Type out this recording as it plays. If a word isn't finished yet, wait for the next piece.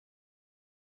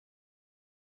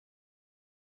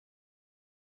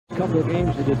couple of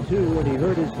games he did too when he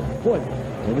hurt his foot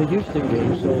in the Houston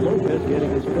game. So Lopez getting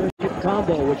his first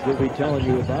combo, which we'll be telling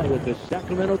you about with the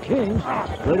Sacramento Kings.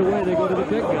 Right away they go to the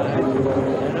big guy.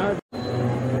 And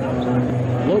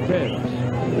Lopez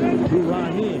to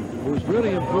Raheem, who's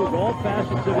really improved all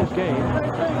facets of his game.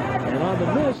 And on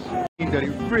the miss, that he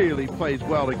really plays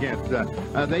well against.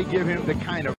 They give him the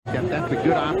kind of, that's a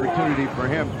good opportunity for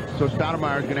him. So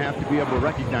Stoudemire's going to have to be able to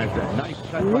recognize that. Nice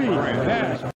touch by Grant.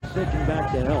 Pass. Sitting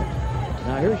back to help.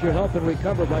 Now here's your help and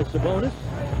recover by Sabonis.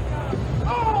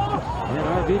 And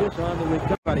Arvydas on the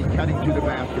recovery. Cutting to the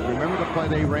basket. Remember the play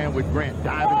they ran with Grant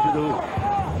diving to the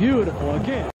hoop. Beautiful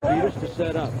again. Arvydas to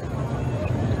set up.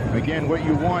 Again, what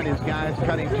you want is guys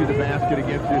cutting to the basket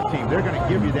against this team. They're going to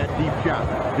give you that deep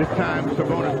shot. This time,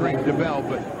 Sabonis rings the bell,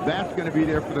 but that's going to be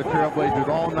there for the Trailblazers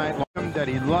all night long. That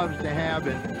he loves to have,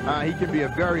 and he can be a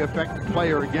very effective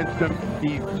player against them.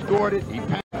 He scored it. He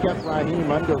kept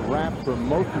Raheem under wraps for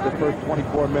most of the first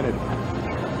 24 minutes.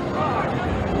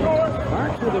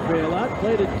 Marks with a bailout,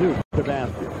 played it to the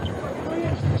basket.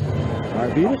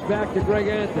 Arvydas back to Greg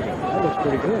Anthony. That looks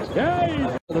pretty good. Yeah,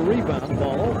 he's the rebound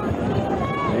ball.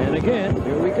 And again,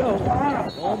 here we go.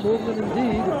 Ball movement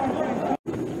indeed.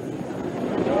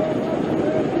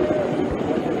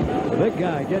 The big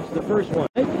guy gets the first one.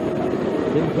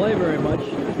 Didn't play very much,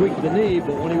 tweaked the knee,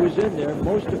 but when he was in there,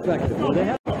 most effective.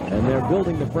 And they're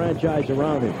building the franchise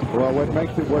around him. Well, what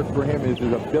makes it work for him is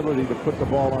his ability to put the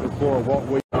ball on the floor. Walt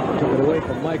Williams took it away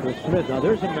from Michael Smith. Now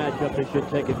there's a matchup they should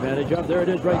take advantage of. There it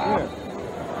is right there.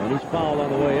 And he's fouled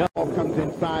on the way up. Ball comes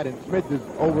inside, and Smith is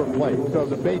overplayed. So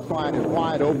the baseline is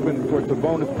wide open for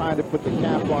Sabonis trying to put the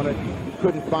cap on it.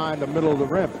 Couldn't find the middle of the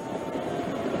rim.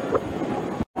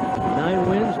 9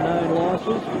 wins, 9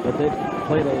 losses, but they've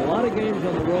played a lot of games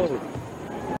on the road.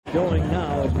 Showing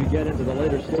now as we get into the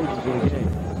later stages of the game.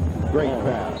 Great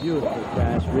pass. Beautiful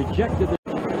pass. Rejected the...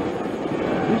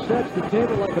 He sets the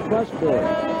table like a busboy.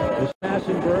 It's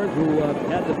Massenberg, who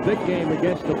had the big game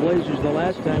against the Blazers the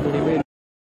last time when he made